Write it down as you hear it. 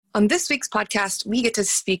On this week's podcast, we get to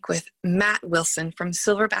speak with Matt Wilson from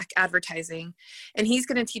Silverback Advertising, and he's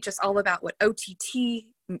going to teach us all about what OTT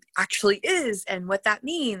actually is and what that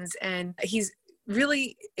means. And he's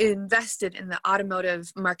really invested in the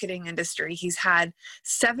automotive marketing industry. He's had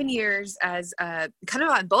 7 years as kind of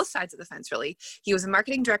on both sides of the fence, really. He was a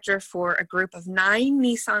marketing director for a group of 9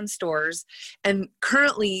 Nissan stores and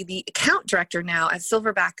currently the account director now at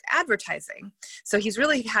Silverback Advertising. So he's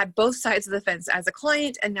really had both sides of the fence as a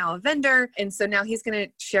client and now a vendor. And so now he's going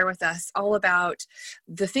to share with us all about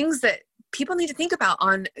the things that people need to think about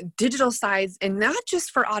on digital sides, and not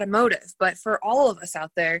just for automotive, but for all of us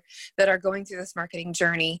out there that are going through this marketing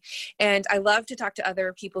journey. And I love to talk to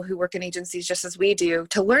other people who work in agencies just as we do,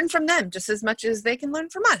 to learn from them just as much as they can learn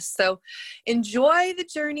from us. So enjoy the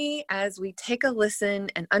journey as we take a listen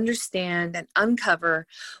and understand and uncover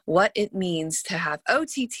what it means to have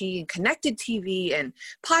OTT and connected TV and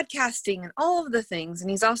podcasting and all of the things. And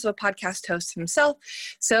he's also a podcast host himself.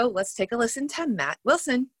 So let's take a listen to Matt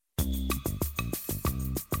Wilson.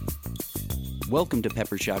 Welcome to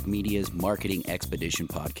Peppershock Media's Marketing Expedition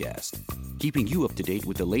podcast, keeping you up to date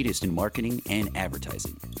with the latest in marketing and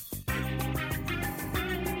advertising.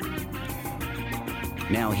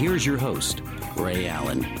 Now here's your host, Ray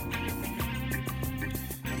Allen.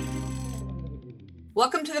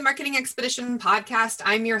 Welcome to the Marketing Expedition podcast.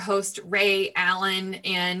 I'm your host, Ray Allen,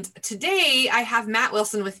 and today I have Matt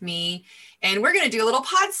Wilson with me, and we're going to do a little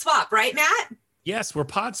pod swap, right, Matt? Yes, we're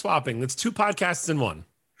pod swapping. It's 2 podcasts in one.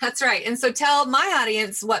 That's right. And so tell my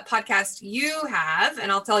audience what podcast you have,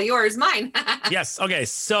 and I'll tell yours mine. Yes. Okay.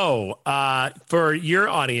 So for your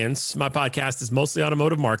audience, my podcast is mostly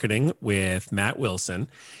automotive marketing with Matt Wilson,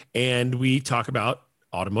 and we talk about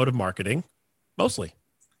automotive marketing mostly.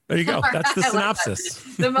 There you go. That's the synopsis.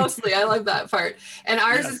 The mostly. I like that part. And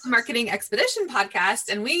ours is the Marketing Expedition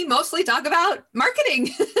podcast, and we mostly talk about marketing.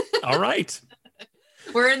 All right.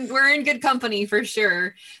 We're in good company for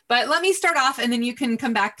sure. But let me start off and then you can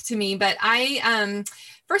come back to me. But I,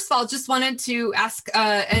 first of all, just wanted to ask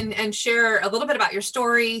and share a little bit about your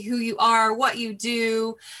story, who you are, what you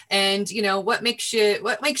do, and, you know, what makes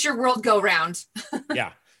your world go round.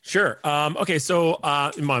 Yeah, sure. Okay. So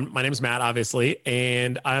my name is Matt, obviously,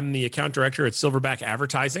 and I'm the account director at Silverback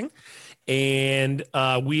Advertising. And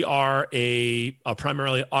we are a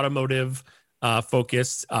primarily automotive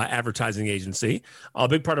focused advertising agency. A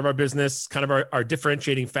big part of our business, kind of our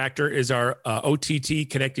differentiating factor, is our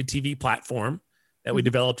OTT connected TV platform that we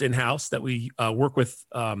developed in-house, that we work with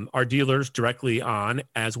our dealers directly on,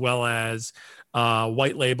 as well as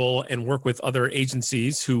white label and work with other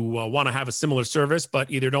agencies who want to have a similar service,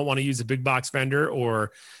 but either don't want to use a big box vendor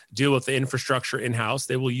or deal with the infrastructure in-house.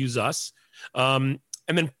 They will use us.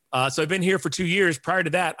 And then, so I've been here for 2 years. Prior to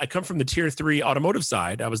that, I come from the tier 3 automotive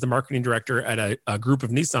side. I was the marketing director at a group of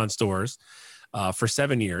Nissan stores for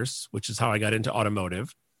 7 years, which is how I got into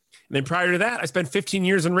automotive. And then prior to that, I spent 15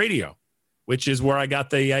 years in radio, which is where I got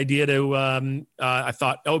the idea to, I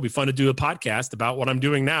thought, oh, it'd be fun to do a podcast about what I'm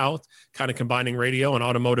doing now, kind of combining radio and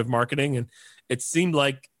automotive marketing. And it seemed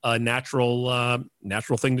like a natural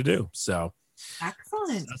thing to do. So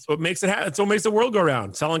Excellent. that's what makes it happen. That's what makes the world go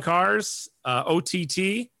round. Selling cars,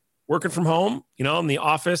 OTT, working from home, you know, in the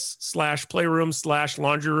office / playroom /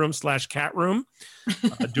 laundry room / cat room,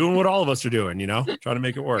 doing what all of us are doing, you know, trying to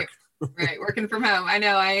make it work. Right. Working from home. I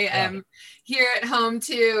know I am here at home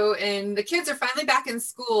too. And the kids are finally back in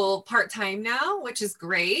school part-time now, which is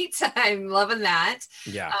great. I'm loving that.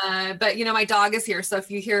 Yeah. But you know, my dog is here. So if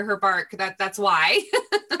you hear her bark, that's why.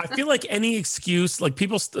 I feel like any excuse, like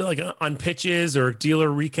people like on pitches or dealer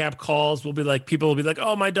recap calls will be like, people will be like,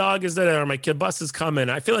 oh, my dog is there, or my kid bus is coming.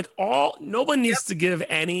 I feel like no one needs to give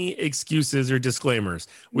any excuses or disclaimers.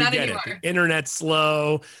 We Not get anymore. it. The internet's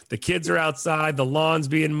slow. The kids are outside. The lawn's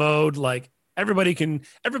being mowed. Like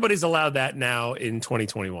everybody's allowed that now in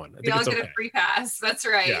 2021. I We all think it's get okay. a free pass. That's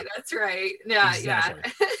right. Yeah. That's right. Yeah.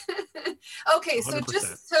 Exactly. Yeah. Okay. So 100%.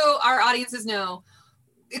 just so our audiences know,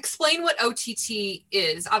 explain what OTT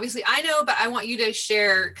is. Obviously I know, but I want you to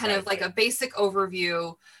share kind of like a basic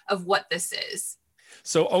overview of what this is.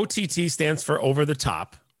 So OTT stands for over the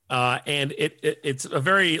top. And it's a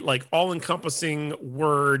very like all-encompassing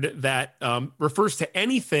word that refers to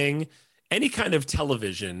anything, any kind of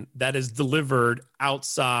television that is delivered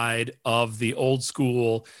outside of the old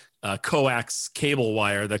school coax cable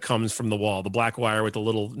wire that comes from the wall, the black wire with the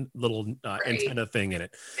little antenna thing in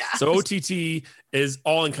it. Yeah. So OTT is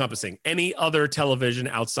all encompassing any other television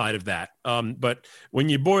outside of that. But when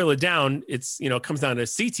you boil it down, it's, you know, it comes down to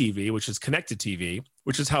CTV, which is connected TV,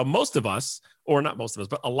 which is how most of us, or not most of us,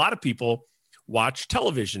 but a lot of people watch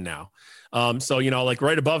television now. So, like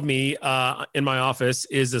right above me in my office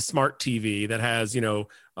is a smart TV that has,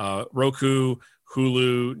 Roku,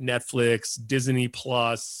 Hulu, Netflix, Disney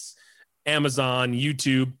Plus, Amazon,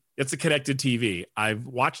 YouTube. It's a connected TV. I've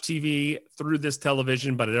watched TV through this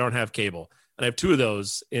television, but I don't have cable. And I have three of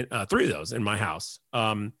those in my house.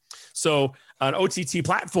 So an OTT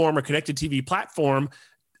platform or connected TV platform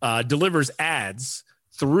delivers ads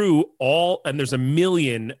through and there's a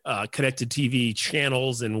million connected TV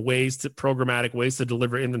channels and programmatic ways to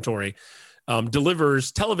deliver inventory,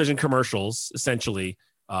 delivers television commercials essentially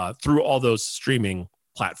through all those streaming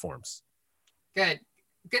platforms.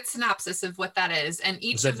 Good synopsis of what that is. And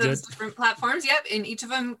each of those different platforms, and each of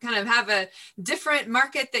them kind of have a different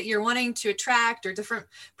market that you're wanting to attract, or different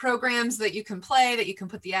programs that you can play, that you can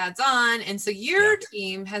put the ads on. And so your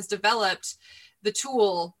team has developed the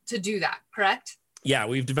tool to do that, correct? Yeah,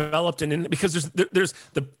 we've developed because there's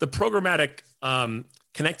the programmatic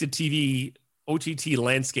connected TV OTT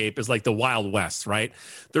landscape is like the Wild West, right?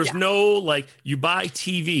 There's no like you buy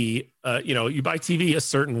TV a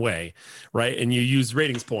certain way, right? And you use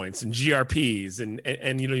ratings points and GRPs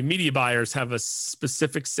and media buyers have a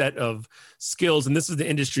specific set of skills, and this is the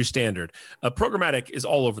industry standard. Programmatic is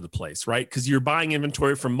all over the place, right? Because you're buying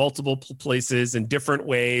inventory from multiple places in different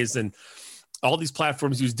ways, and all these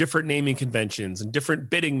platforms use different naming conventions and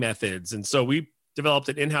different bidding methods. And so we developed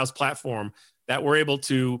an in-house platform that we're able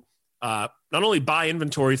to not only buy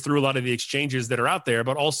inventory through a lot of the exchanges that are out there,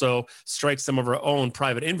 but also strike some of our own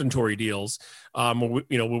private inventory deals where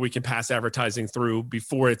we can pass advertising through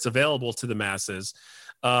before it's available to the masses.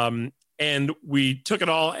 And we took it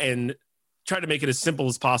all and tried to make it as simple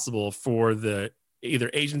as possible for the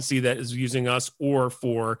either agency that is using us or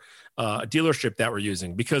for a dealership that we're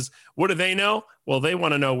using. Because what do they know? Well, they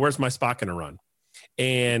want to know, where's my spot going to run?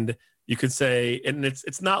 And you could say, and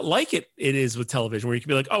it's not like it is with television, where you can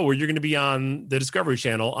be like, oh, well, you're going to be on the Discovery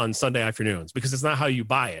Channel on Sunday afternoons, because it's not how you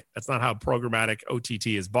buy it. That's not how programmatic OTT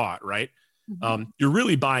is bought, right? Mm-hmm. You're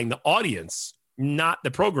really buying the audience, not the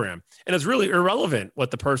program. And it's really irrelevant what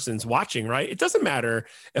the person's watching, right? It doesn't matter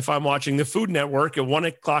if I'm watching the Food Network at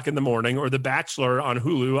 1:00 in the morning or The Bachelor on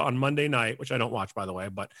Hulu on Monday night, which I don't watch, by the way,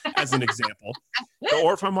 but as an example,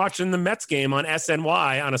 or if I'm watching the Mets game on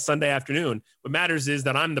SNY on a Sunday afternoon. What matters is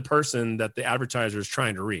that I'm the person that the advertiser is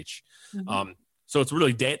trying to reach. Mm-hmm. So it's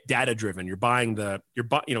really data driven. You're buying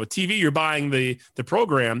TV, you're buying the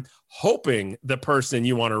program, hoping the person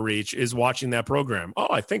you want to reach is watching that program. Oh,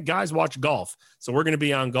 I think guys watch golf, so we're going to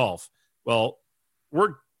be on golf. Well,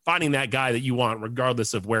 we're finding that guy that you want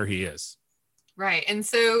regardless of where he is. Right. And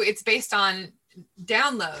so it's based on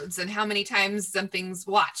downloads and how many times something's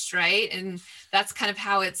watched, right? And that's kind of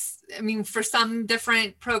how for some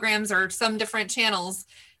different programs or some different channels,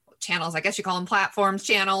 I guess you call them platforms,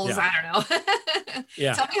 channels. Yeah. I don't know.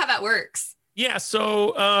 Yeah. Tell me how that works. Yeah.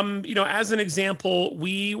 So, as an example,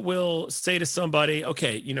 we will say to somebody,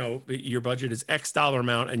 okay, your budget is X dollar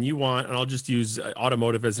amount and I'll just use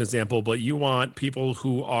automotive as an example, but you want people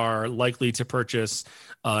who are likely to purchase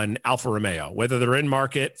an Alfa Romeo, whether they're in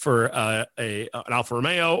market for an Alfa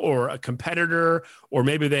Romeo or a competitor, or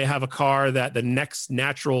maybe they have a car that the next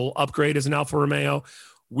natural upgrade is an Alfa Romeo.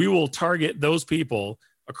 We will target those people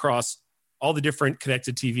across all the different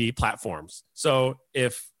connected TV platforms. So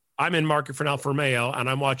if I'm in market for an Alfa Romeo and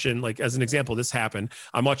I'm watching, like as an example, this happened,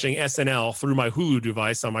 I'm watching SNL through my Hulu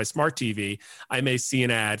device on my smart TV, I may see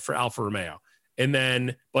an ad for Alfa Romeo.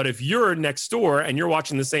 But if you're next door and you're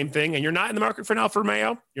watching the same thing and you're not in the market for an Alfa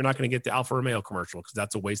Romeo, you're not going to get the Alfa Romeo commercial because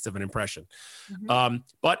that's a waste of an impression. Mm-hmm.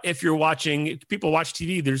 But if people watch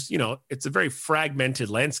TV, it's a very fragmented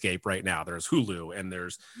landscape right now. There's Hulu and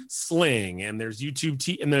there's Sling and there's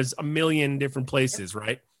YouTube and there's a million different places,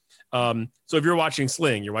 right? So if you're watching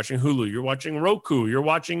Sling, you're watching Hulu, you're watching Roku, you're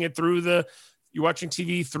watching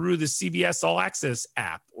TV through the CBS All Access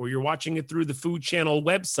app, or you're watching it through the Food Channel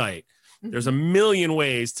website. There's a million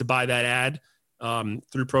ways to buy that ad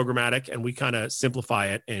through programmatic, and we kind of simplify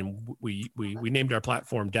it. And we named our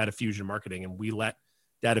platform Data Fusion Marketing, and we let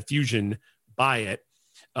Data Fusion buy it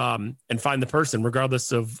and find the person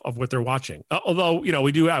regardless of what they're watching. Although,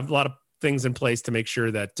 we do have a lot of things in place to make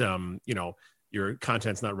sure that, your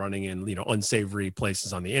content's not running in, unsavory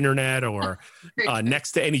places on the internet or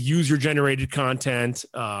next to any user-generated content.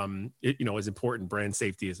 Is important. Brand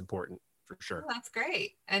safety is important. for sure. Oh, that's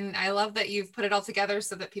great. And I love that you've put it all together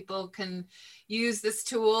so that people can use this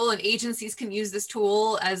tool and agencies can use this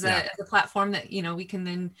tool as a platform that, you know, we can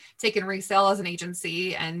then take and resell as an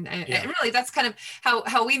agency. And really, that's kind of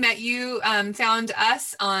how we met. You found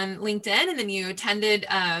us on LinkedIn, and then you attended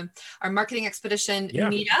our marketing expedition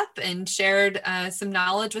meetup and shared some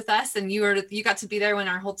knowledge with us. And you got to be there when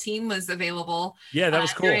our whole team was available. Yeah, that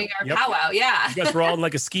was cool. During our powwow. Yeah. You guys were all in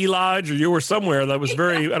like a ski lodge, or you were somewhere that was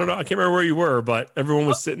very, I don't know, I can't remember where you were, but everyone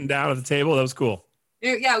was sitting down at the table. That was cool.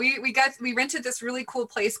 Yeah, we rented this really cool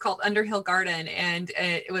place called Underhill Garden, and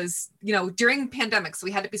it was, you know, during pandemic, so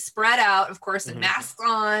we had to be spread out, of course, and masks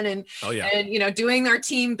on, and you know, doing our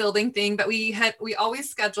team building thing. But we always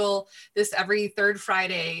schedule this every third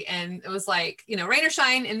Friday, and it was like, you know, rain or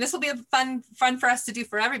shine, and this will be a fun for us to do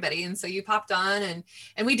for everybody. And so you popped on,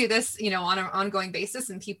 and we do this, you know, on an ongoing basis,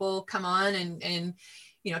 and people come on and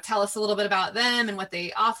you know, tell us a little bit about them and what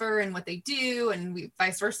they offer and what they do, and we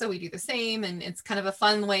vice versa, we do the same. And it's kind of a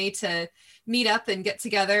fun way to meet up and get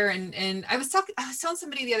together. And I was telling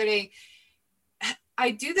somebody the other day,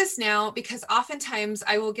 I do this now because oftentimes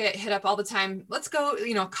I will get hit up all the time. Let's go,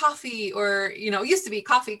 you know, coffee, or, you know, it used to be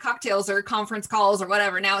coffee, cocktails, or conference calls or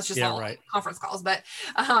whatever. Now it's just conference calls. But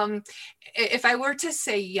if I were to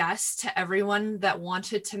say yes to everyone that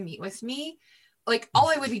wanted to meet with me, like all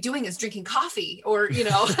I would be doing is drinking coffee, or, you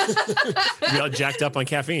know, be all jacked up on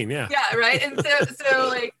caffeine. Yeah. Yeah. Right. And so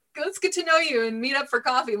like, let's get to know you and meet up for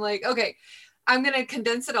coffee. I'm like, okay, I'm going to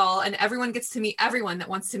condense it all, and everyone gets to meet everyone that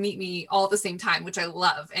wants to meet me all at the same time, which I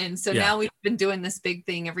love. And so now we've been doing this big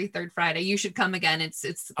thing every third Friday. You should come again.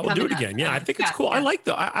 I will do it again. Yeah. I think it's cool. Yeah.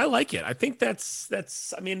 I like it. I think that's,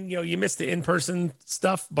 I mean, you know, you missed the in-person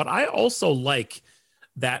stuff, but I also like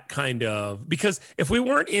that kind of, because if we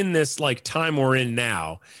weren't in this like time we're in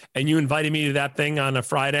now, and you invited me to that thing on a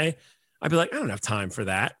Friday, I'd be like, I don't have time for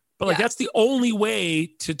that. But like, that's the only way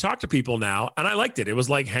to talk to people now. And I liked it. It was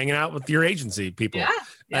like hanging out with your agency people. Yeah.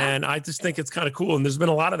 And I just think it's kind of cool. And there's been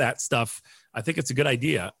a lot of that stuff. I think it's a good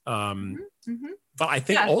idea. But I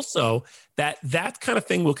think also that kind of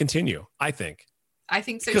thing will continue. I think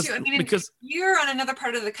so too. I mean, because you're on another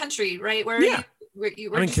part of the country, right? Where I'm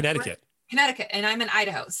in Connecticut. And I'm in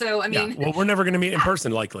Idaho. So, I mean, well, we're never going to meet in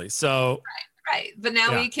person likely. So, right. But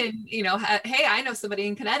now we can, you know, hey, I know somebody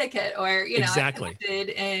in Connecticut, or, you know, exactly.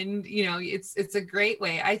 And, you know, it's a great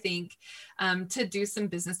way, I think, to do some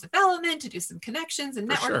business development, to do some connections and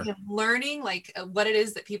networking and learning like what it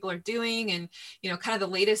is that people are doing, and, you know, kind of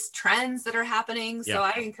the latest trends that are happening. So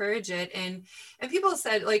I encourage it. And people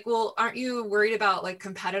said like, well, aren't you worried about like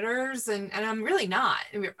competitors? And I'm really not.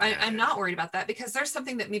 I'm not worried about that, because there's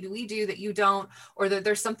something that maybe we do that you don't, or that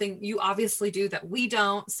there's something you obviously do that we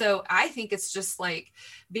don't. So I think it's just like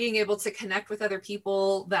being able to connect with other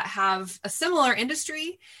people that have a similar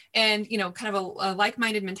industry and, you know, kind of a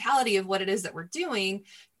like-minded mentality of what it is that we're doing,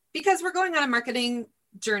 because we're going on a marketing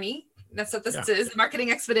journey. That's what this is, a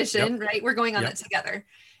marketing expedition, right? We're going on it together.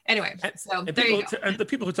 Anyway, so there you go. And the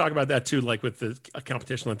people who talk about that too, like with the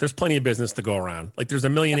competition, like there's plenty of business to go around. Like there's a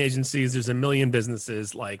million agencies, there's a million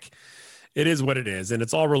businesses, like it is what it is. And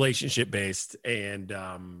it's all relationship based. And,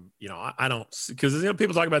 you know, I don't, because, you know,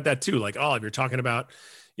 people talk about that too. Like, oh, if you're talking about,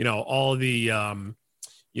 you know, all the,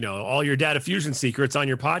 you know, all your data fusion secrets on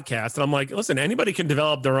your podcast. And I'm like, listen, anybody can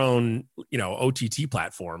develop their own, you know, OTT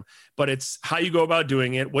platform, but it's how you go about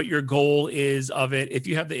doing it, what your goal is of it. If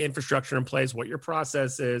you have the infrastructure in place, what your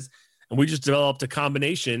process is. And we just developed a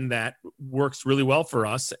combination that works really well for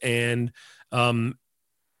us. And,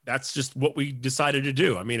 that's just what we decided to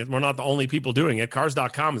do. I mean, we're not the only people doing it.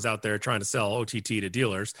 Cars.com is out there trying to sell OTT to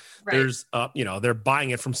dealers. Right. There's, you know, they're buying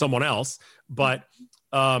it from someone else, but,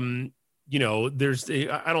 you know,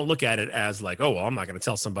 I don't look at it as like, oh, well, I'm not going to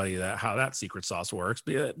tell somebody how that secret sauce works.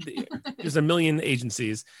 There's a million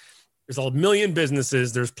agencies. There's a million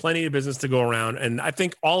businesses. There's plenty of business to go around. And I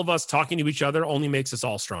think all of us talking to each other only makes us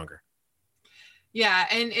all stronger. Yeah,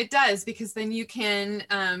 and it does, because then you can,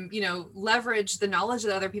 you know, leverage the knowledge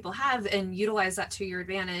that other people have and utilize that to your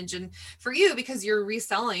advantage. And for you, because you're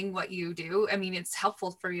reselling what you do, I mean, it's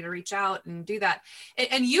helpful for you to reach out and do that.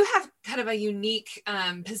 And you have kind of a unique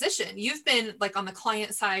position. You've been like on the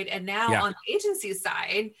client side and now on the agency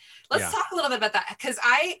side. Let's talk a little bit about that, because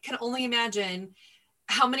I can only imagine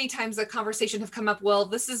how many times the conversation have come up, well,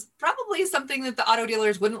 this is probably something that the auto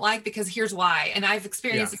dealers wouldn't like because here's why. And I've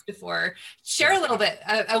experienced this before. Share a little bit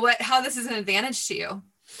how this is an advantage to you.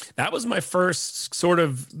 That was my first sort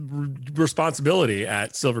of responsibility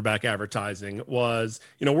at Silverback Advertising was,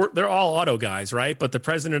 you know, they're all auto guys, right? But the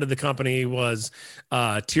president of the company was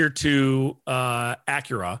tier 2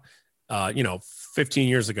 Acura, you know, 15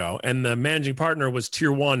 years ago, and the managing partner was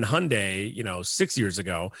tier 1 Hyundai, 6 years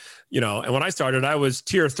ago, and when I started, I was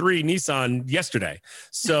tier 3 Nissan yesterday.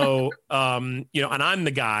 So, and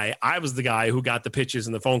I was the guy who got the pitches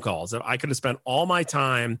and the phone calls. I could have spent all my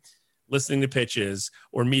time listening to pitches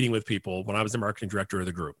or meeting with people when I was the marketing director of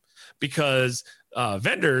the group, because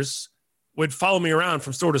vendors would follow me around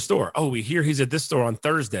from store to store. Oh, we hear he's at this store on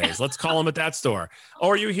Thursdays. Let's call him at that store. Oh,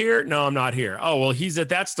 are you here? No, I'm not here. Oh, well, he's at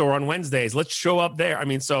that store on Wednesdays. Let's show up there. I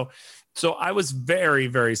mean, so I was very,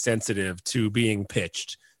 very sensitive to being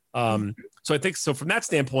pitched. So I think, so from that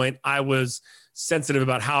standpoint, I was sensitive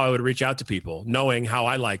about how I would reach out to people, knowing how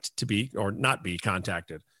I liked to be or not be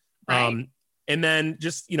contacted. Right. And then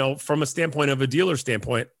just, from a standpoint of a dealer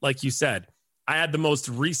standpoint, like you said, I had the most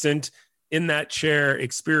recent in that chair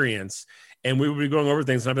experience, and we would be going over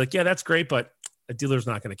things and I'd be like, yeah, that's great, but a dealer's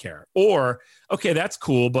not going to care. Or, okay, that's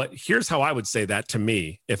cool, but here's how I would say that to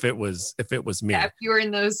me if it was me. Yeah, if you were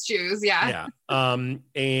in those shoes. Yeah. Yeah.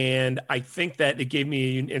 And I think that it gave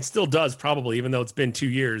me, and still does probably, even though it's been 2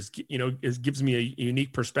 years, it gives me a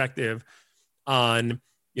unique perspective on,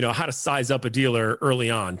 how to size up a dealer early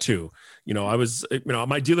on too. I was,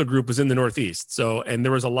 my dealer group was in the Northeast. So, and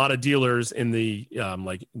there was a lot of dealers in the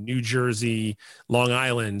like New Jersey, Long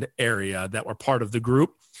Island area that were part of the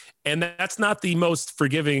group. And that's not the most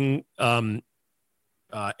forgiving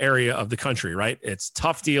area of the country, right? It's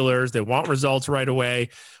tough dealers. They want results right away.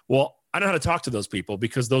 Well, I know how to talk to those people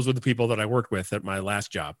because those were the people that I worked with at my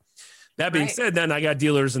last job. That being said, then I got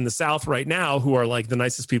dealers in the South right now who are like the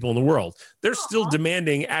nicest people in the world. They're still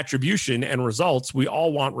demanding attribution and results. We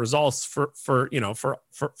all want results for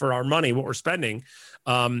our money, what we're spending.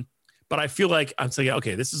 But I feel like I'm saying,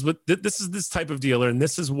 okay, this is this type of dealer, and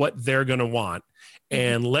this is what they're going to want.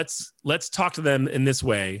 And let's talk to them in this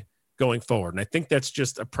way going forward. And I think that's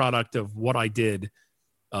just a product of what I did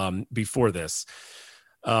before this.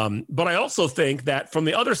 But I also think that from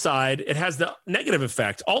the other side, it has the negative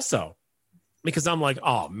effect also. Because I'm like,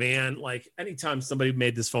 oh man, like anytime somebody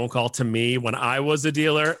made this phone call to me when I was a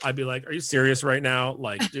dealer, I'd be like, are you serious right now?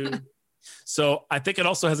 Like, dude. So I think it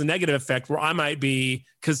also has a negative effect where I might be,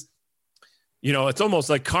 because, it's almost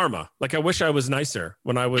like karma. Like I wish I was nicer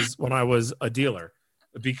when I was a dealer,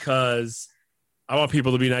 because I want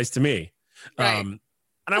people to be nice to me. Right. And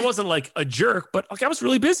I wasn't like a jerk, but like I was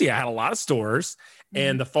really busy. I had a lot of stores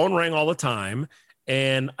and the phone rang all the time.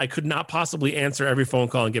 And I could not possibly answer every phone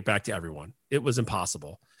call and get back to everyone. It was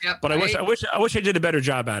impossible. Yep, but right. I wish I did a better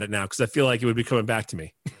job at it now, because I feel like it would be coming back to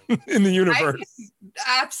me in the universe.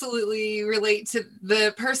 I absolutely relate to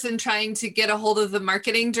the person trying to get a hold of the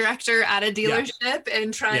marketing director at a dealership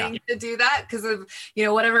and trying to do that because of,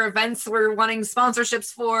 whatever events we're wanting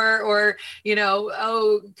sponsorships for, or,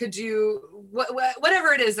 could you,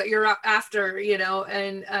 whatever it is that you're after,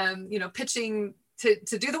 and, pitching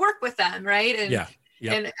to do the work with them. Right.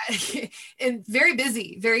 And, and very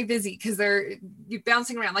busy because they're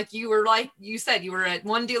bouncing around. Like you said, you were at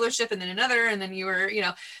one dealership and then another, and then you were,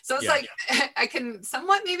 so it's like, I can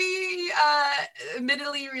somewhat maybe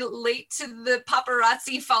admittedly relate to the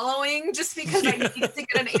paparazzi following, just because I need to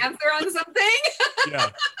get an answer on something.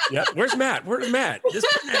 Yeah. Where's Matt? This Matt,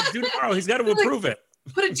 do tomorrow. He's got to approve it.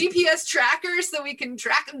 Put a GPS tracker so we can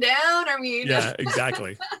track them down. I mean, yeah,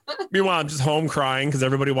 exactly. Meanwhile, I'm just home crying because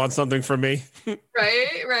everybody wants something from me.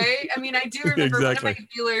 Right. I mean, I do remember one of my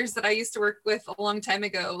dealers that I used to work with a long time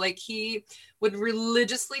ago. Like, he would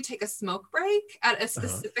religiously take a smoke break at a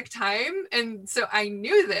specific time. And so I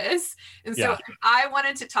knew this. And so if I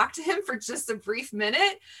wanted to talk to him for just a brief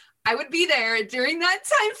minute, I would be there during that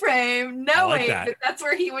time frame, knowing that that's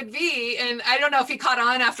where he would be. And I don't know if he caught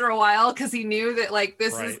on after a while because he knew that, like,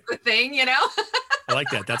 this is the thing, I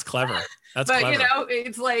like that. That's clever. But clever.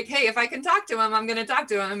 It's like, hey, if I can talk to him, I'm going to talk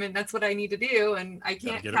to him, and that's what I need to do. And I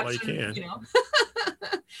can't catch him,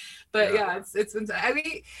 But it's been. I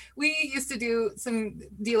mean, we used to do some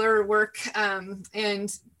dealer work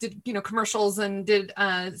and did commercials and did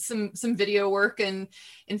some video work, and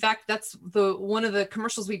in fact, that's one of the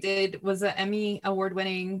commercials we did was an Emmy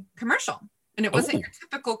award-winning commercial, and it wasn't your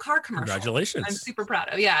typical car commercial. Congratulations! I'm super proud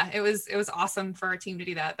of. Yeah, it was awesome for our team to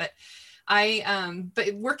do that, but.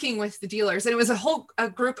 But working with the dealers, and it was a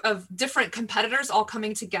group of different competitors all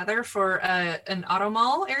coming together for an auto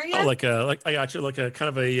mall area. Oh, I got you, like a kind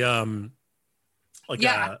of a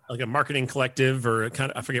like a marketing collective, or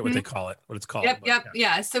kind of, I forget what they call it, what it's called. Yep.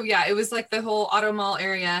 So it was like the whole auto mall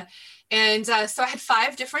area. And so I had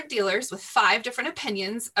 5 different dealers with 5 different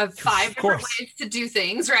opinions of 5 different ways to do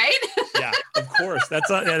things, right? Yeah, of course. That's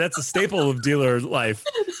a staple of dealer life.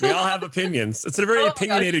 We all have opinions. It's a very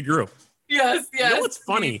opinionated group. Yes. You know what's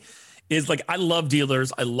funny is, like, I love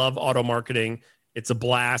dealers. I love auto marketing. It's a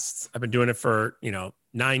blast. I've been doing it for,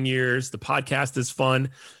 9 years. The podcast is fun,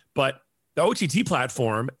 but the OTT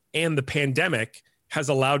platform and the pandemic has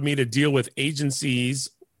allowed me to deal with agencies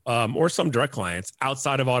or some direct clients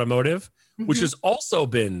outside of automotive, which has also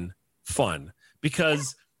been fun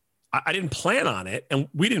because I didn't plan on it, and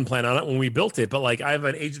we didn't plan on it when we built it. But like, I have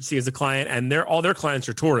an agency as a client, and all their clients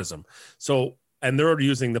are tourism. So, and they're already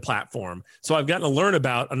using the platform. So I've gotten to learn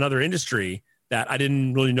about another industry that I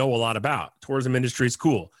didn't really know a lot about. Tourism industry is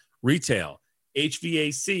cool. Retail,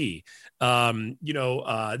 HVAC. We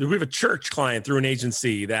have a church client through an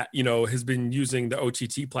agency that, has been using the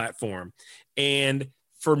OTT platform. And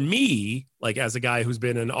for me, like as a guy who's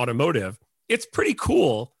been in automotive, it's pretty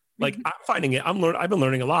cool. Like I'm finding it, I've been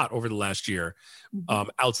learning a lot over the last year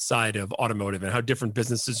outside of automotive and how different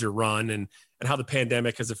businesses are run and how the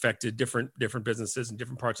pandemic has affected different businesses in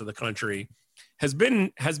different parts of the country has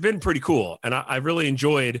been pretty cool. And I really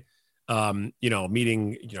enjoyed,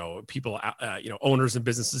 meeting, people, owners and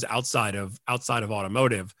businesses outside of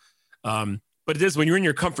automotive. But it is when you're in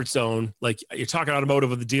your comfort zone, like you're talking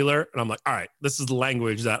automotive with the dealer, and I'm like, all right, this is the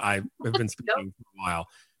language that I have been speaking for a while.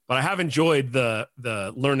 But I have enjoyed the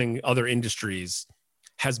learning other industries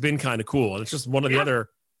has been kind of cool. And it's just one of the other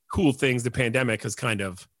cool things the pandemic has kind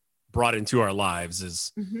of brought into our lives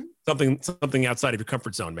is something outside of your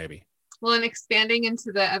comfort zone, maybe. Well, and expanding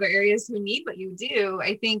into the other areas who need what you do,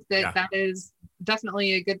 I think that is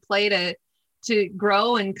definitely a good play to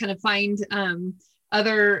grow and kind of find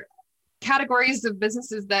other categories of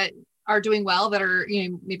businesses that are doing well, that are,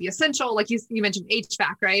 maybe essential. Like you mentioned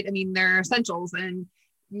HVAC, right? I mean, they're essentials and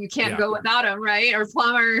you can't go without them, right? Or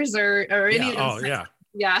plumbers or any of those.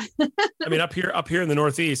 Yeah. I mean, up here in the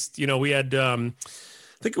Northeast, we had, I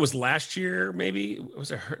think it was last year, maybe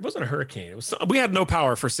it wasn't a hurricane. We had no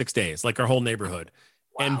power for 6 days, like our whole neighborhood.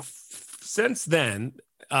 Wow. And since then,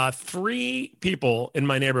 3 people in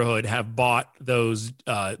my neighborhood have bought those,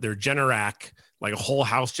 their Generac, like a whole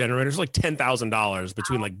house generator. It's like $10,000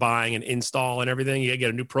 between like buying and install and everything. You get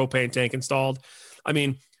a new propane tank installed. I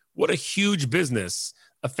mean, what a huge business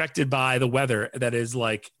affected by the weather that is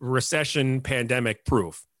like recession pandemic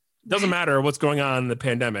proof. Doesn't matter what's going on in the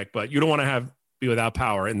pandemic, but you don't want to be without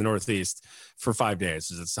power in the Northeast for 5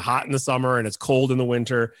 days. It's hot in the summer and it's cold in the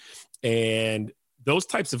winter. And those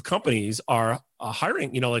types of companies are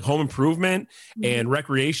hiring, like home improvement and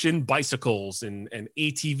recreation, bicycles and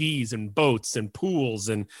ATVs and boats and pools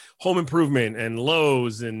and home improvement and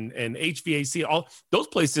Lowe's and HVAC. All those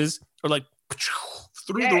places are like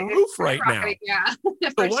through the roof right now. Yeah.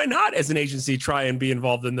 So why not, as an agency, try and be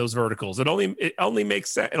involved in those verticals? It only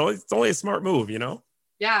makes sense. It's only a smart move, Yeah,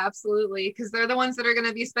 absolutely. Because they're the ones that are going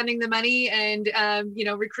to be spending the money and,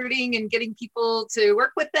 recruiting and getting people to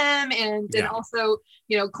work with them and also,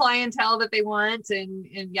 clientele that they want. And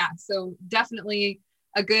so definitely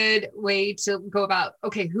a good way to go about,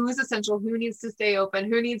 okay, who is essential? Who needs to stay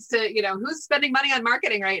open? Who needs to, who's spending money on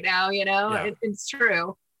marketing right now? It's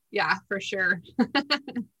true. Yeah, for sure.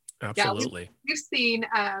 Absolutely. We've seen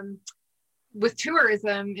with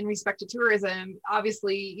tourism, in respect to tourism,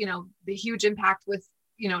 obviously, the huge impact with,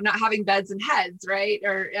 not having beds and heads, right?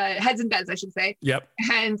 Or heads and beds, I should say. Yep.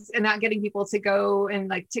 And not getting people to go, and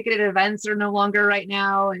like ticketed events are no longer right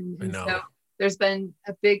now. And so there's been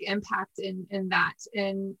a big impact in that.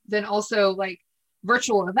 And then also like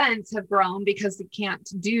virtual events have grown because they can't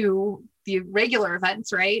do the regular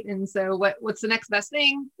events, right? And so what's the next best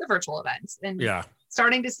thing? The virtual events. And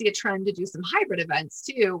starting to see a trend to do some hybrid events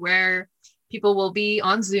too, where people will be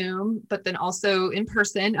on Zoom, but then also in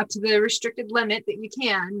person up to the restricted limit that you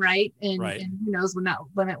can, right? And who knows when that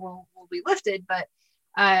limit will be lifted. But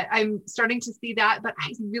I'm starting to see that. But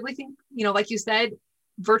I really think, like you said,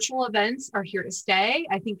 virtual events are here to stay.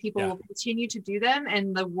 I think people will continue to do them.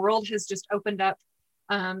 And the world has just opened up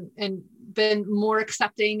and been more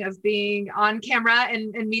accepting of being on camera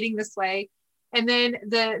and meeting this way. And then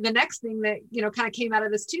the next thing that, kind of came out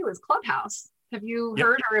of this too is Clubhouse. Have you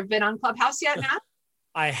heard or have been on Clubhouse yet, Matt?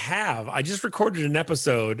 I have. I just recorded an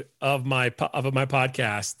episode of my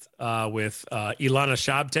podcast with Ilana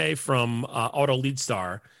Shabte from Auto Lead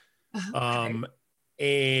Star.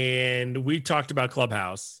 And we talked about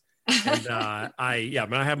Clubhouse. And I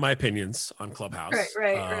have my opinions on Clubhouse.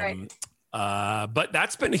 Right. But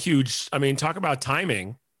that's been a huge, talk about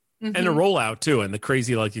timing and the rollout too. And the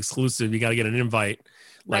crazy, like exclusive, you got to get an invite,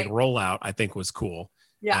 rollout, I think was cool.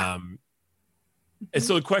 Yeah. And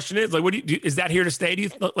so the question is, like, is that here to stay? Do you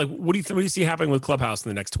what do you see happening with Clubhouse in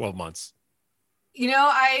the next 12 months?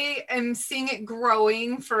 I am seeing it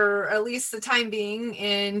growing for at least the time being.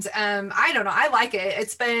 And I don't know, I like it.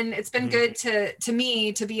 It's been good to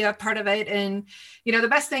me to be a part of it. And, the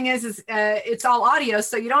best thing is it's all audio.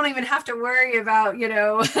 So you don't even have to worry about,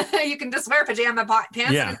 you can just wear pajama pants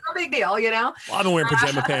and it's no big deal, Well, I've been wearing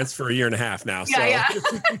pajama pants for a year and a half now. Yeah,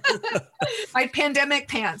 so. Yeah. My pandemic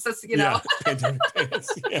pants, that's, pandemic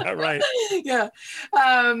pants. Yeah, right. Yeah.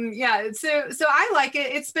 So I like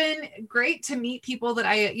it. It's been great to meet people that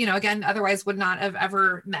I, again, otherwise would not have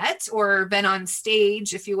ever met or been on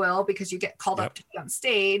stage, if you will, because you get called up to be on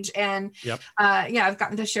stage. And I've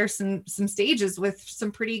gotten to share some stages with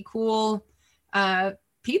some pretty cool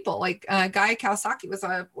people. Like Guy Kawasaki was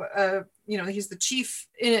he's the chief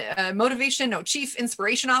chief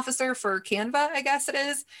inspiration officer for Canva, I guess it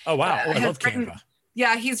is. Oh, wow. I love Canva.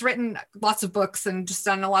 Yeah, he's written lots of books and just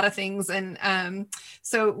done a lot of things. And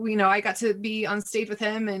so, I got to be on stage with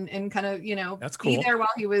him and kind of, that's cool. Be there while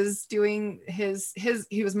he was doing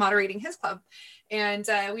he was moderating his club. And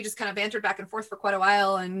we just kind of bantered back and forth for quite a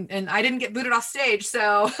while. And I didn't get booted off stage.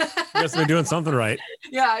 So you guys been doing something right.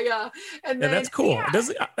 Yeah. And then, that's cool. Yeah.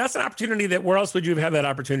 That's an opportunity that where else would you have had that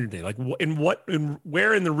opportunity? Like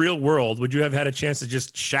where in the real world would you have had a chance to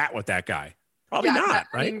just chat with that guy? Probably not,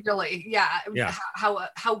 right? I mean, really, yeah.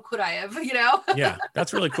 How could I have, Yeah,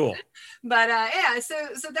 that's really cool. But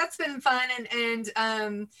so that's been fun,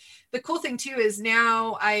 and the cool thing too is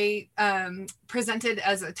now I presented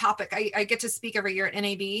as a topic. I get to speak every year at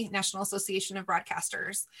NAB, National Association of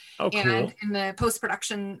Broadcasters, and in the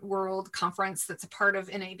post-production world conference that's a part of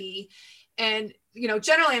NAB. And,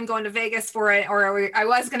 generally I'm going to Vegas for it, or I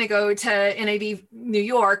was going to go to NAB New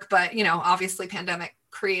York, but, obviously pandemic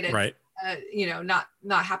created. Right.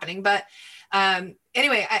 Not happening. But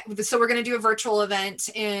anyway, so we're going to do a virtual event,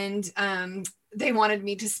 and they wanted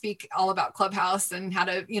me to speak all about Clubhouse and how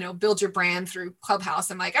to, build your brand through Clubhouse.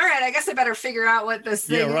 I'm like, all right, I guess I better figure out what this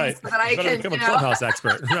thing is so that I can become a Clubhouse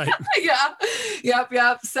expert. Right. Yeah.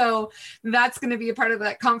 Yep. So that's going to be a part of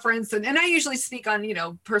that conference. And I usually speak on,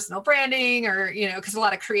 personal branding or, because a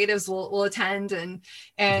lot of creatives will attend and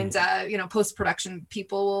post-production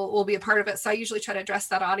people will be a part of it. So I usually try to address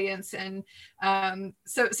that audience. And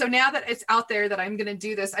so now that it's out there that I'm going to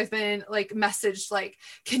do this, I've been messaged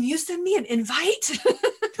can you send me an invite?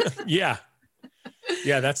 Yeah,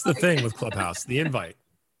 that's the thing with Clubhouse, the invite.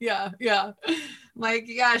 Yeah.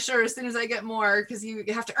 Yeah, sure, as soon as I get more, because you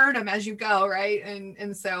have to earn them as you go, right?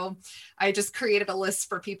 And so I just created a list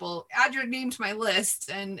for people. Add your name to my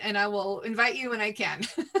list, and I will invite you when I can.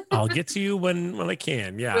 I'll get to you when I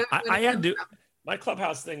can. Yeah, I had to. My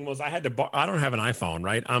Clubhouse thing was I had to. I don't have an iPhone,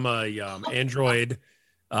 right? I'm a Android,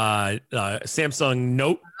 Samsung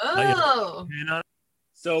Note. Oh.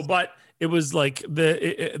 So, but it was like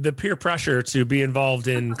the peer pressure to be involved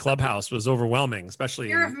in Clubhouse was overwhelming, especially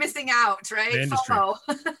fear of missing out, right? FOMO.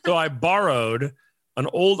 So I borrowed an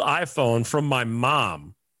old iPhone from my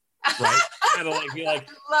mom, right? Kind of be like,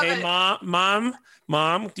 hey, it. mom,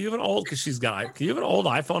 do you have an old? Because do you have an old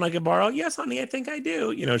iPhone I could borrow? Yes, honey, I think I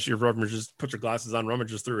do. She rummages, puts her glasses on,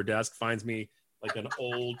 rummages through her desk, finds me like an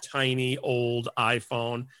tiny old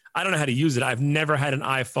iPhone. I don't know how to use it. I've never had an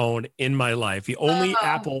iPhone in my life. The only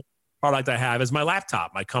Apple product I have is my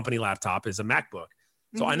laptop. My company laptop is a MacBook.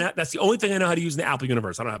 So that's the only thing I know how to use in the Apple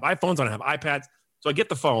universe. I don't have iPhones. I don't have iPads. So I get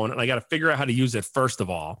the phone and I got to figure out how to use it first of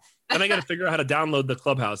all. Then I got to figure out how to download the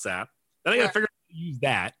Clubhouse app. Then I got to figure out how to use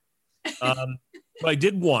that. So I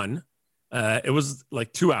did one. It was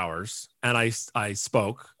like 2 hours, and I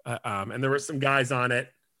spoke. And there were some guys on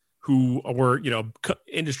it who were,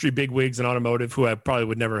 industry bigwigs in automotive who I probably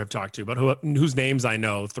would never have talked to, but whose names I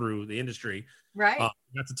know through the industry. Right.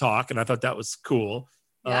 Got to talk, and I thought that was cool.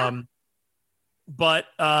 Yeah. But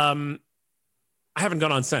I haven't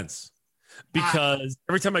gone on since, because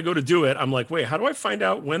every time I go to do it, I'm like, wait, how do I find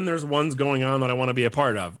out when there's ones going on that I want to be a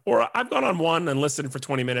part of? Or I've gone on one and listened for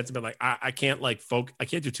 20 minutes and been like, I can't I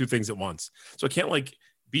can't do two things at once. So I can't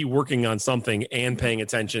be working on something and paying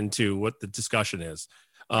attention to what the discussion is.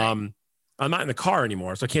 I'm not in the car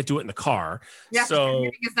anymore, so I can't do it in the car. Yeah, so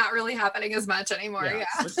it's not really happening as much anymore. Yeah.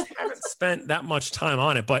 So I just haven't spent that much time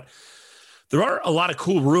on it, but there are a lot of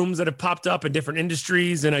cool rooms that have popped up in different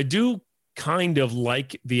industries, and I do kind of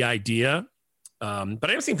like the idea. But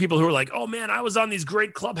I have seen people who are like, oh man, I was on these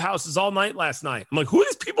great Clubhouses all night last night. I'm like, who are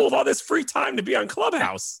these people with all this free time to be on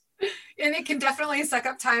Clubhouse? And it can definitely suck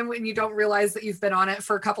up time when you don't realize that you've been on it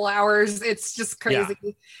for a couple hours. It's just crazy.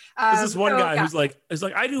 Yeah. There's this one guy who's like,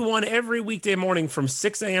 I do one every weekday morning from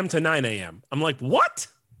 6 a.m. to 9 a.m. I'm like, what?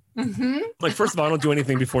 Mm-hmm. Like, first of all, I don't do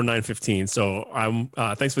anything before 9:15. So I'm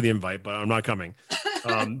thanks for the invite, but I'm not coming.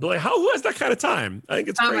 But like, who has that kind of time? I think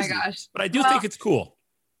it's crazy. Oh my gosh. But I do think it's cool.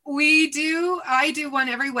 I do one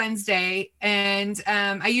every Wednesday, and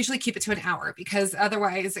I usually keep it to an hour because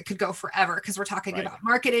otherwise it could go forever because we're talking about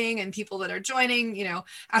marketing and people that are joining,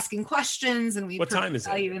 asking questions, and what time is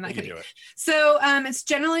it? Do it. So it's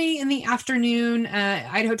generally in the afternoon,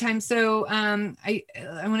 Idaho time. So I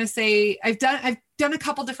want to say I've done a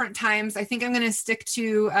couple different times. I think I'm going to stick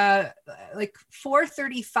to like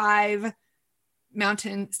 4:35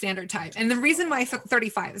 Mountain Standard Time. And the reason why I took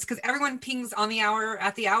 35 is because everyone pings on the hour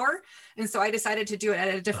at the hour. And so I decided to do it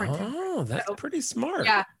at a different time. Oh, that's pretty smart.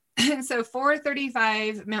 Yeah. And so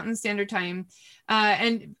 4:35 Mountain Standard Time.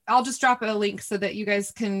 And I'll just drop a link so that you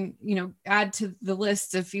guys can, add to the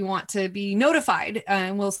list if you want to be notified.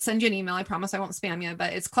 And we'll send you an email. I promise I won't spam you,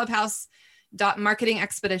 but it's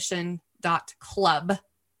clubhouse.marketingexpedition.club.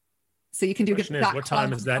 So you can do what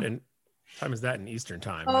time is that in Eastern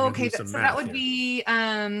time? Oh, okay. So that would be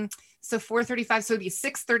 4:35. So it'd be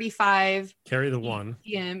 6:35. Carry the 1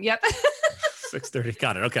 p.m. Yep. 6:30.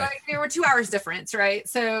 Got it. Okay. So there were 2 hours difference, right?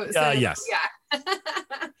 So yes. Yeah.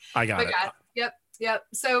 I got it. Yep.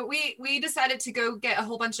 So we decided to go get a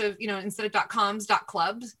whole bunch of, instead of .coms,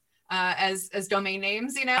 .clubs as domain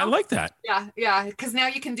names, I like that. Yeah. Because now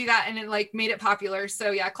you can do that, and it made it popular.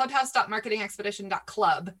 So yeah,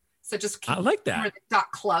 clubhouse.marketingexpedition.club. So just I like that the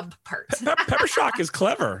 .club part. Peppershock is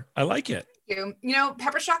clever. I like it. Thank you.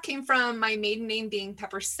 Peppershock came from my maiden name being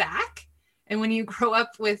Peppersack. And when you grow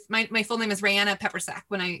up with my full name is Rayanna Peppersack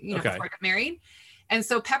when before I got married. And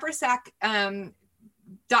so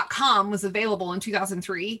Peppersack.com was available in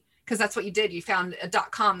 2003 because that's what you did. You found a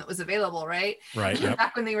 .com that was available, right? Right. Yep.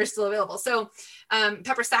 Back when they were still available. So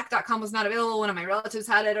Peppersack.com was not available. One of my relatives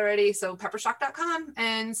had it already. So Peppershock.com.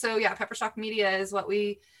 And so yeah, Peppershock Media is what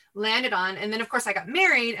we landed on. And then of course I got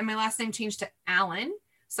married and my last name changed to Allen.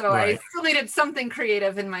 So I still needed something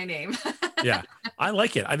creative in my name. Yeah, I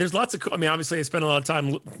like it. There's lots of, obviously I spent a lot of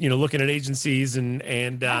time, looking at agencies and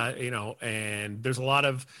there's a lot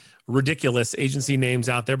of ridiculous agency names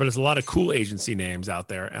out there, but there's a lot of cool agency names out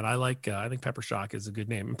there. And I think Peppershock is a good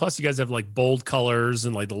name. And plus you guys have bold colors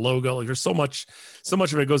and the logo. There's so much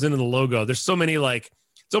of it goes into the logo. There's so many,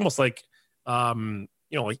 it's almost like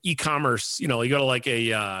e-commerce, you go to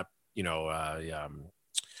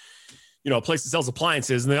a place that sells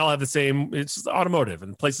appliances and they all have the same, it's automotive,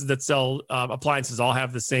 and places that sell appliances all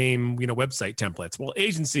have the same, website templates. Well,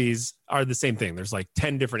 agencies are the same thing. There's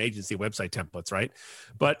 10 different agency website templates, right?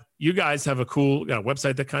 But you guys have a cool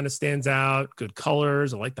website that kind of stands out, good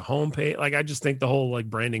colors. I like the homepage. I just think the whole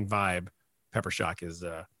branding vibe, Peppershock is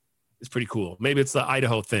pretty cool. Maybe it's the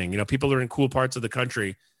Idaho thing. People are in cool parts of the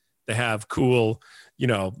country. They have cool,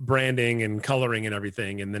 branding and coloring and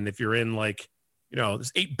everything. And then if you're in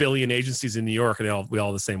there's 8 billion agencies in New York and we all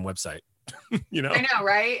have the same website. I know,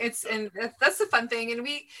 right? That's the fun thing. And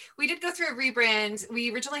we did go through a rebrand.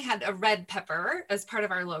 We originally had a red pepper as part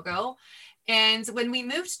of our logo. And when we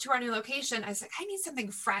moved to our new location, I was like, I need something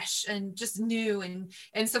fresh and just new. And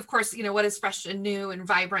so of course, what is fresh and new and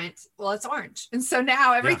vibrant? Well, it's orange. And so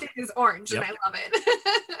now everything is orange and I love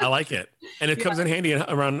it. I like it. And it comes in handy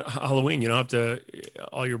around Halloween. You don't have to,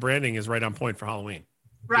 all your branding is right on point for Halloween.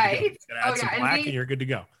 Right. Add some black and you're good to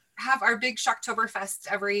go. Have our big Shocktoberfest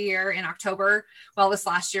every year in October. Well, this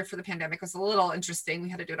last year for the pandemic was a little interesting. We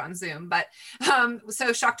had to do it on Zoom, but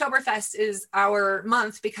so Shocktoberfest is our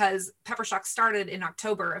month because Peppershock started in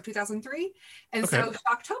October of 2003. And so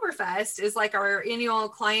Shocktoberfest is our annual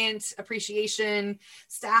client appreciation,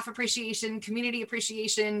 staff appreciation, community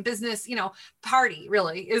appreciation, business, party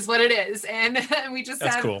really is what it is. And we just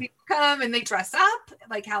have people come and they dress up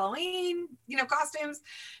like Halloween, costumes.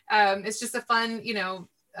 It's just a fun,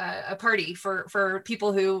 a party for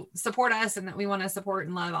people who support us and that we want to support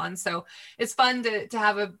and love on. So it's fun to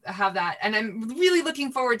have that. And I'm really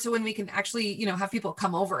looking forward to when we can actually, have people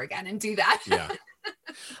come over again and do that. Yeah.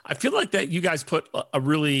 I feel like that you guys put a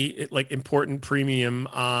really important premium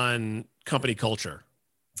on company culture.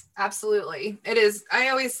 Absolutely. It is. I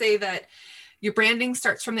always say that your branding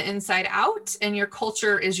starts from the inside out and your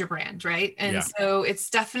culture is your brand, right? And so it's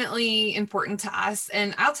definitely important to us.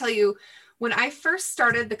 And I'll tell you, when I first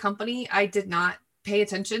started the company, I did not pay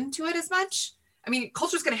attention to it as much. I mean,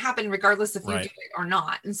 culture is going to happen regardless if you do it or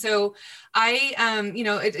not. And so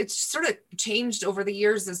it's sort of changed over the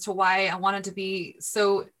years as to why I wanted to be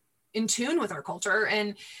so in tune with our culture,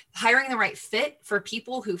 and hiring the right fit for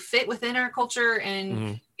people who fit within our culture,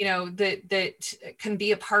 and you know, that can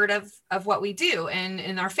be a part of what we do and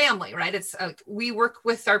in our family, right? It's we work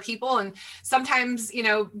with our people, and sometimes, you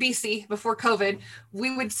know, BC, before COVID,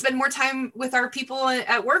 we would spend more time with our people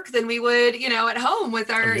at work than we would, you know, at home with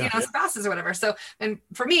our you know, spouses or whatever. So, and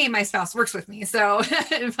for me, my spouse works with me, so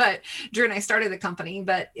but Drew and I started the company,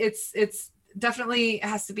 but it's definitely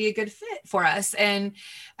has to be a good fit for us. And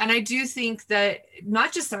I do think that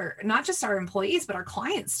not just our employees, but our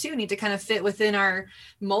clients too need to kind of fit within our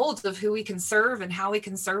molds of who we can serve and how we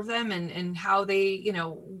can serve them, and how they, you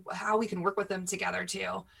know, how we can work with them together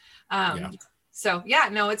too. So yeah,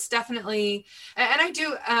 no, it's definitely, and I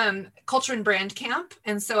do culture and brand camp.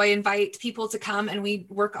 And so I invite people to come and we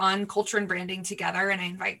work on culture and branding together. And I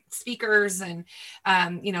invite speakers, and,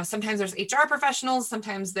 you know, sometimes there's HR professionals,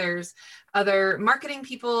 sometimes there's other marketing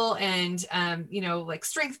people, and, you know, like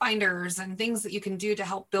strength finders and things that you can do to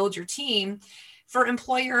help build your team for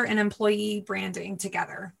employer and employee branding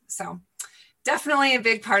together. So definitely a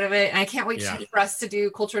big part of it. And I can't wait for us to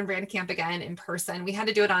do culture and brand camp again in person. We had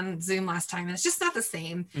to do it on Zoom last time, and it's just not the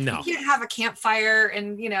same. No. You can't have a campfire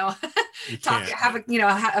and, you know, have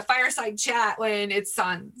a fireside chat when it's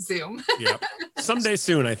on Zoom. Yep. Someday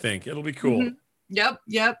soon, I think it'll be cool. Yep.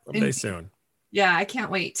 Someday soon. Yeah, I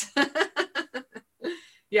can't wait.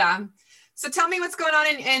 Yeah. So tell me what's going on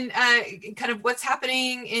and kind of what's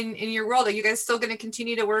happening in your world. Are you guys still going to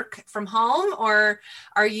continue to work from home, or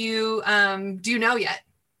are you, do you know yet?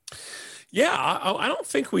 Yeah, I don't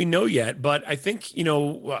think we know yet, but I think, you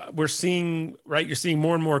know, we're seeing, right, you're seeing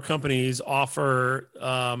more and more companies offer,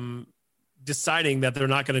 deciding that they're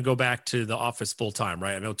not going to go back to the office full time,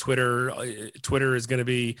 right? I know Twitter is going to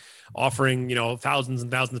be offering, you know, thousands and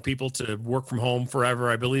thousands of people to work from home forever.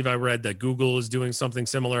 I believe I read that Google is doing something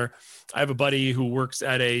similar. I have a buddy who works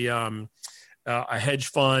at a hedge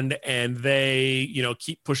fund, and they, you know,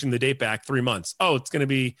 keep pushing the date back 3 months. Oh, it's going to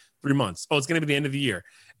be 3 months. Oh, it's going to be the end of the year.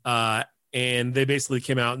 And they basically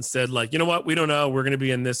came out and said, like, you know what? We don't know. We're going to be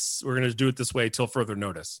in this. We're going to do it this way till further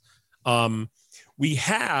notice. We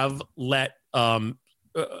have I'll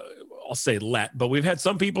say but we've had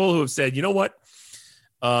some people who have said, you know what?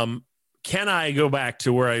 Can I go back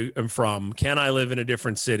to where I am from? Can I live in a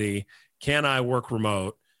different city? Can I work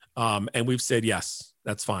remote? And we've said, yes,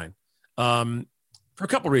 that's fine. For a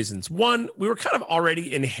couple of reasons. One, we were kind of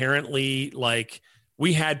already inherently, like,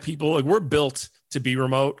 we had people, like, we're built to be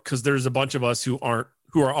remote because there's a bunch of us who are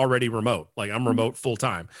already remote. Like, I'm remote full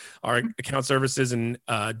time. Our account services and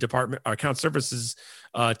our account services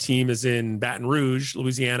team is in Baton Rouge,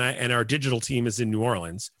 Louisiana, and our digital team is in New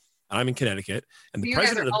Orleans. I'm in Connecticut, and the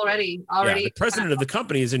president the president of the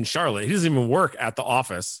company is in Charlotte. He doesn't even work at the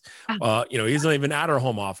office. You know, he's not even at our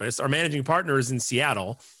home office. Our managing partner is in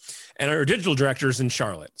Seattle, and our digital director is in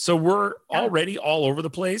Charlotte. So we're already all over the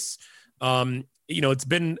place. You know, it's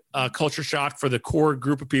been a culture shock for the core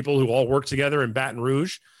group of people who all work together in Baton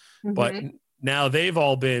Rouge, but now they've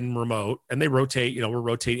all been remote, and they rotate. You know, we're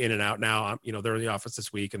rotating in and out now. You know, they're in the office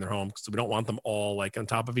this week and they're home, so we don't want them all like on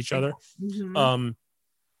top of each other.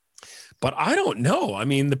 But I don't know. I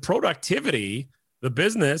mean, the productivity, the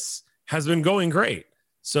business has been going great.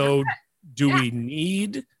 So do we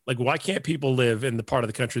need, like, why can't people live in the part of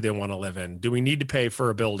the country they want to live in? Do we need to pay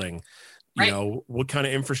for a building? You know, what kind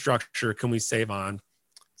of infrastructure can we save on?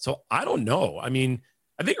 So I don't know. I mean,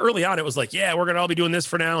 I think early on it was like, yeah, we're going to all be doing this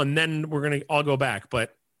for now, and then we're going to all go back.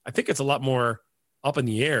 But I think it's a lot more up in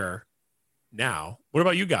the air now. What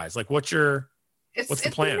about you guys? Like, what's the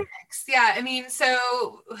plan? Yeah, I mean,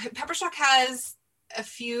 so Pepper Shock has a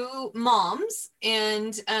few moms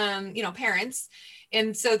and, you know, parents.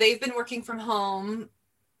 And so they've been working from home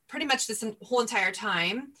pretty much this whole entire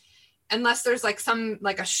time, unless there's like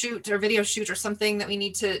a shoot or video shoot or something that we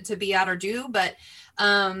need to be at or do. But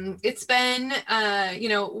it's been, you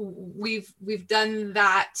know, we've done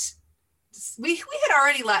that. We had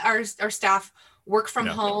already let our staff work from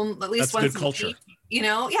home at least once a week. You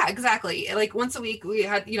know, yeah, exactly. Like once a week we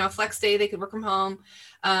had, you know, a flex day, they could work from home.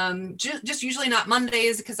 Just usually not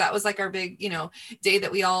Mondays, because that was like our big, you know, day that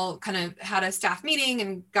we all kind of had a staff meeting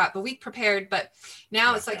and got the week prepared. But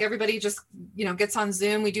now it's like everybody just, you know, gets on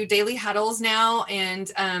Zoom. We do daily huddles now. And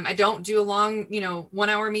I don't do a long, you know, 1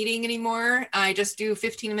 hour meeting anymore. I just do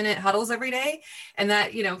 15-minute huddles every day. And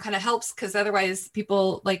that, you know, kind of helps, because otherwise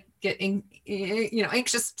people like getting, you know,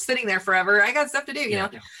 anxious sitting there forever. I got stuff to do, you know?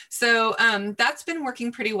 So that's been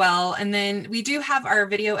working pretty well. And then we do have our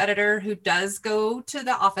video editor who does go to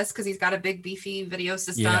the office because he's got a big beefy video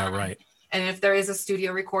system. Yeah, right. And if there is a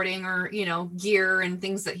studio recording or, you know, gear and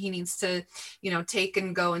things that he needs to, you know, take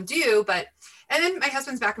and go and do. But And then my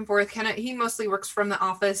husband's back and forth. He mostly works from the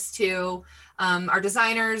office too. Our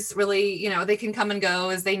designers really, you know, they can come and go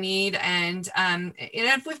as they need. And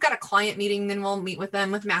if we've got a client meeting, then we'll meet with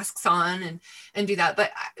them with masks on and do that.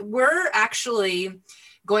 But we're actually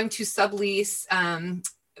going to sublease.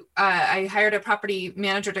 I hired a property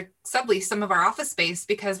manager to sublease some of our office space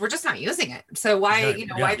because we're just not using it. So why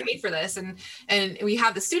pay for this? And we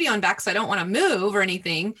have the studio in back, so I don't want to move or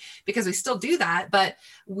anything because we still do that. But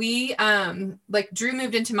we like Drew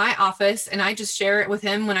moved into my office and I just share it with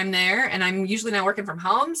him when I'm there, and I'm usually not working from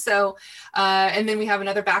home. So and then we have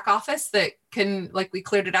another back office that we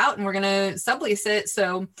cleared it out and we're gonna sublease it.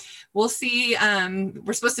 So we'll see.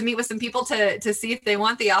 We're supposed to meet with some people to see if they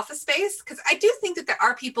want the office space, because I do think that there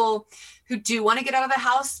are people who do want to get out of the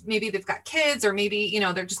house. Maybe they've got kids, or maybe, you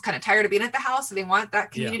know, they're just kind of tired of being at the house, so they want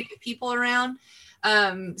that community of people around. So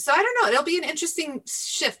I don't know, it'll be an interesting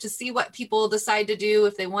shift to see what people decide to do,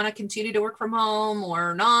 if they want to continue to work from home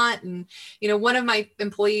or not. And, you know, one of my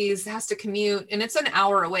employees has to commute, and it's an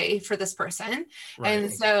hour away for this person. Right.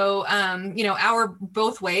 And so, you know, hour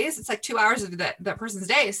both ways, it's like 2 hours of that person's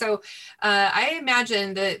day. So I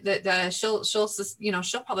imagine that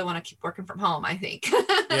she'll probably want to keep working from home, I think.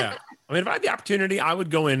 Yeah. I mean, if I had the opportunity, I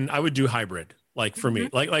would go in, I would do hybrid. Like for me,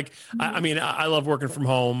 I mean, I love working from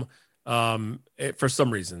home for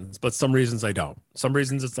some reasons, but some reasons I don't. Some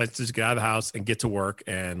reasons it's like to just get out of the house and get to work.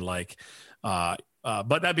 And but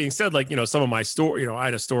that being said, like, you know, some of my store, you know, I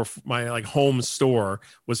had a store, my like home store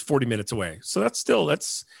was 40 minutes away. So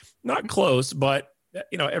that's not close, but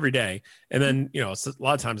you know, every day. And then, you know, so a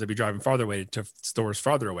lot of times I'd be driving farther away to stores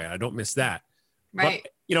farther away. I don't miss that. Right.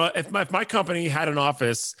 But, you know, if my company had an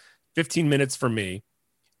office 15 minutes from me,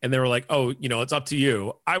 and they were like, oh, you know, it's up to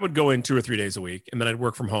you, I would go in 2 or 3 days a week, and then I'd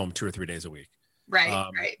work from home 2 or 3 days a week.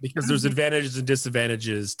 Right. Because there's advantages and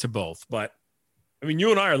disadvantages to both. But I mean, you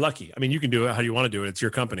and I are lucky. I mean, you can do it how you want to do it. It's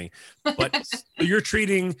your company, but you're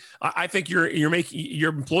treating, I think you're making,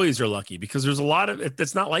 your employees are lucky, because there's a lot of it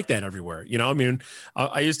that's not like that everywhere. You know, I mean,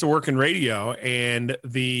 I used to work in radio, and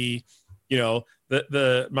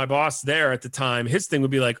my boss there at the time, his thing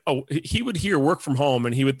would be like, oh, he would hear work from home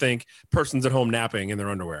and he would think person's at home napping in their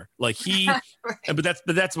underwear. Like right. but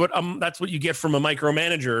that's what you get from a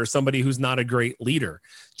micromanager or somebody who's not a great leader.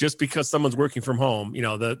 Just because someone's working from home, you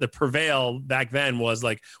know, the prevail back then was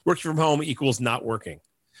like working from home equals not working.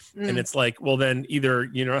 And it's like, well, then either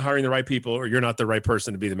you're not hiring the right people or you're not the right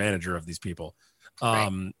person to be the manager of these people.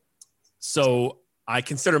 Right. So I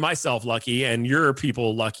consider myself lucky, and your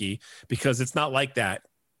people lucky, because it's not like that.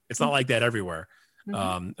 It's not like that everywhere.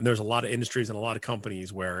 And there's a lot of industries and a lot of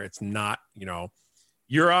companies where it's not, you know,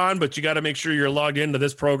 you're on, but you got to make sure you're logged into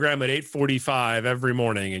this program at 8:45 every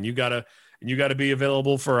morning. And you got to be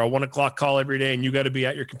available for a 1 o'clock call every day. And you got to be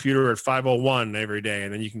at your computer at 5:01 every day.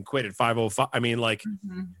 And then you can quit at 5:05. I mean, like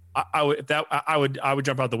I would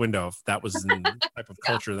jump out the window if that was the type of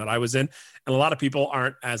culture that I was in. And a lot of people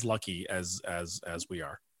aren't as lucky as we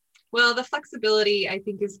are. Well, the flexibility, I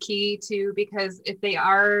think, is key too, because if they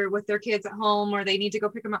are with their kids at home, or they need to go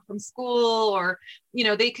pick them up from school, or, you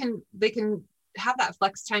know, they can have that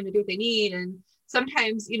flex time to do what they need. And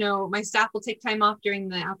sometimes, you know, my staff will take time off during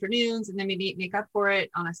the afternoons and then maybe make up for it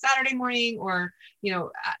on a Saturday morning, or, you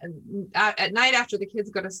know, at night after the kids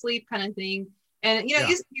go to sleep, kind of thing. And, you know, it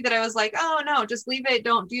used to be that I was like, oh no, just leave it.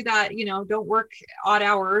 Don't do that. You know, don't work odd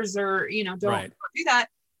hours, or, you know, don't do that.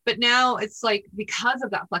 But now it's like, because of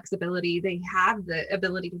that flexibility, they have the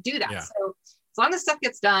ability to do that. Yeah. So as long as stuff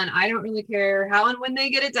gets done, I don't really care how and when they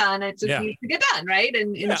get it done. It just needs to get done, right?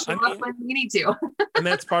 And show up when you need to. And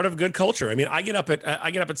that's part of good culture. I mean, I get up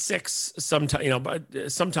at 6 sometimes. You know,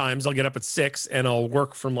 but sometimes I'll get up at 6 and I'll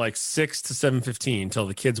work from like 6 to 7:15 till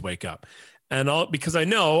the kids wake up. And because I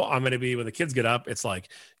know I'm going to be, when the kids get up, it's like,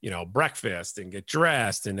 you know, breakfast and get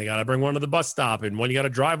dressed, and they got to bring one to the bus stop, and when you got to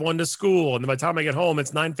drive one to school. And by the time I get home,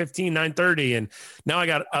 it's 9:15, 9:30. And now I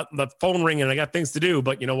got the phone ringing and I got things to do.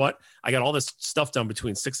 But you know what? I got all this stuff done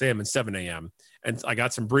between 6 a.m. and 7 a.m. And I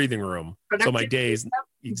got some breathing room. So my days,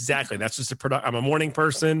 exactly. That's just I'm a morning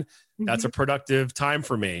person. That's a productive time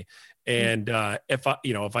for me. And if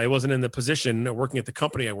I wasn't in the position working at the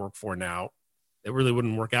company I work for now, it really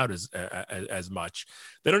wouldn't work out as much.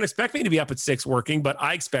 They don't expect me to be up at 6 working, but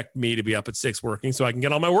I expect me to be up at 6 working so I can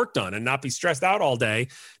get all my work done and not be stressed out all day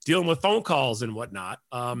dealing with phone calls and whatnot.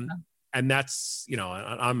 And that's, you know,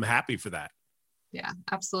 I'm happy for that. Yeah,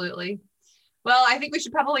 absolutely. Well, I think we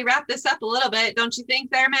should probably wrap this up a little bit. Don't you think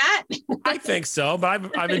there, Matt? I think so,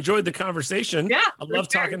 but I've enjoyed the conversation. Yeah. I love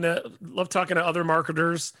talking to other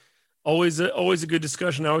marketers. Always a good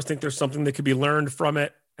discussion. I always think there's something that could be learned from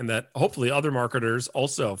it, and that hopefully other marketers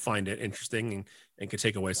also find it interesting and can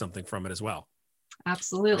take away something from it as well.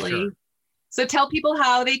 Absolutely. Sure. So tell people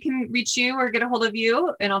how they can reach you or get a hold of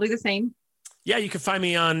you, and I'll do the same. Yeah, you can find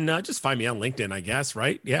me on just find me on LinkedIn, I guess,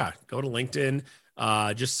 right? Yeah, go to LinkedIn.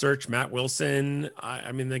 Just search Matt Wilson.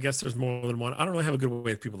 I mean, I guess there's more than one. I don't really have a good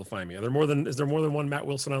way for people to find me. Is there more than one Matt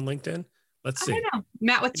Wilson on LinkedIn? Let's see. I don't know.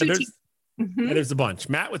 Matt with 2 T's. Mm-hmm. Yeah, there's a bunch.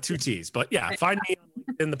 Matt with 2 T's. But yeah, find me on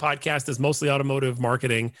LinkedIn. The podcast is mostly automotive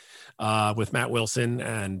marketing with Matt Wilson,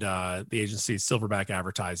 and the agency is Silverback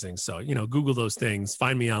Advertising. So, Google those things.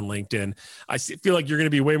 Find me on LinkedIn. I feel like you're going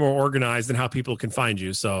to be way more organized than how people can find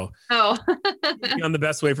you. So on the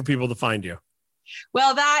best way for people to find you.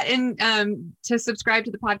 Well, that and to subscribe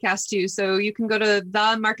to the podcast too. So you can go to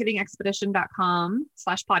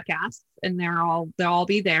themarketingexpedition.com/podcast, and they'll all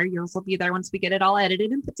be there. Yours will be there once we get it all edited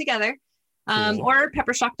and put together. Cool. Or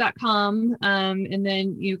peppershock.com. And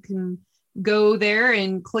then you can go there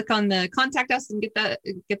and click on the contact us and get that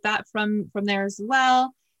from there as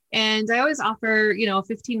well. And I always offer, a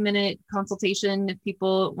 15-minute consultation if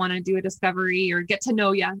people want to do a discovery or get to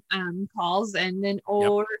know you calls, and then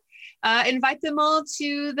invite them all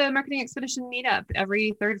to the Marketing Expedition meetup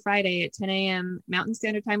every third Friday at 10 a.m. Mountain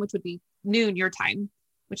Standard Time, which would be noon your time,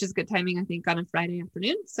 which is good timing, I think, on a Friday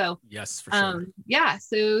afternoon. So yes, for sure.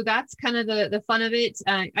 So that's kind of the fun of it.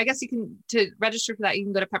 I guess to register for that, you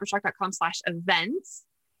can go to peppershock.com/events,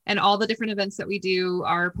 and all the different events that we do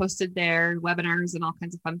are posted there, webinars and all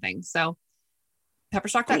kinds of fun things. So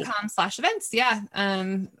peppershock.com/events. Yeah.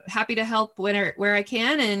 Happy to help where I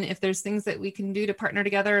can. And if there's things that we can do to partner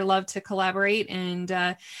together, love to collaborate. And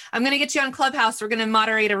I'm going to get you on Clubhouse. We're going to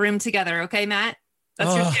moderate a room together. Okay, Matt?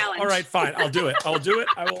 That's your challenge. All right, fine. I'll do it.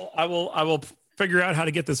 I will figure out how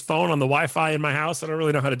to get this phone on the Wi-Fi in my house. I don't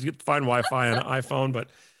really know how to find Wi-Fi on an iPhone, but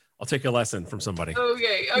I'll take a lesson from somebody.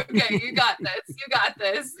 Okay. You got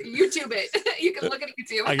this. YouTube it. You can look at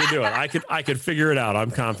YouTube. I can do it. I could figure it out.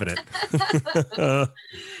 I'm confident.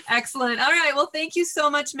 Excellent. All right. Well, thank you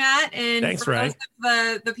so much, Matt. And thanks, for Ray.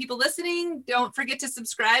 Those of the people listening, don't forget to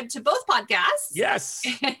subscribe to both podcasts. Yes.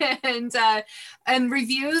 And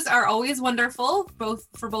reviews are always wonderful,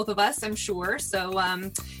 for both of us, I'm sure. So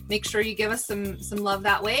make sure you give us some love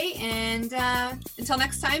that way. And until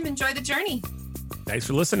next time, enjoy the journey. Thanks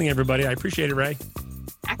for listening, everybody. I appreciate it, Ray.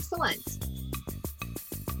 Excellent.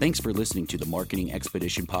 Thanks for listening to the Marketing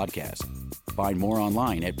Expedition podcast. Find more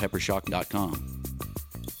online at peppershock.com.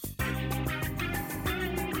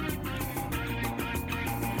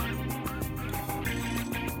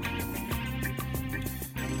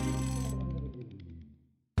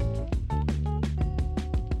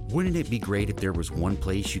 Wouldn't it be great if there was one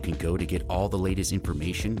place you can go to get all the latest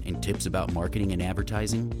information and tips about marketing and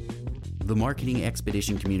advertising? The Marketing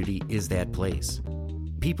Expedition community is that place.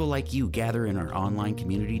 People like you gather in our online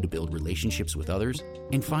community to build relationships with others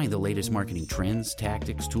and find the latest marketing trends,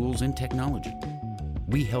 tactics, tools, and technology.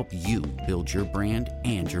 We help you build your brand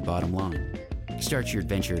and your bottom line. Start your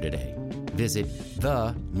adventure today. Visit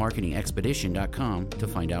themarketingexpedition.com to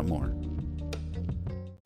find out more.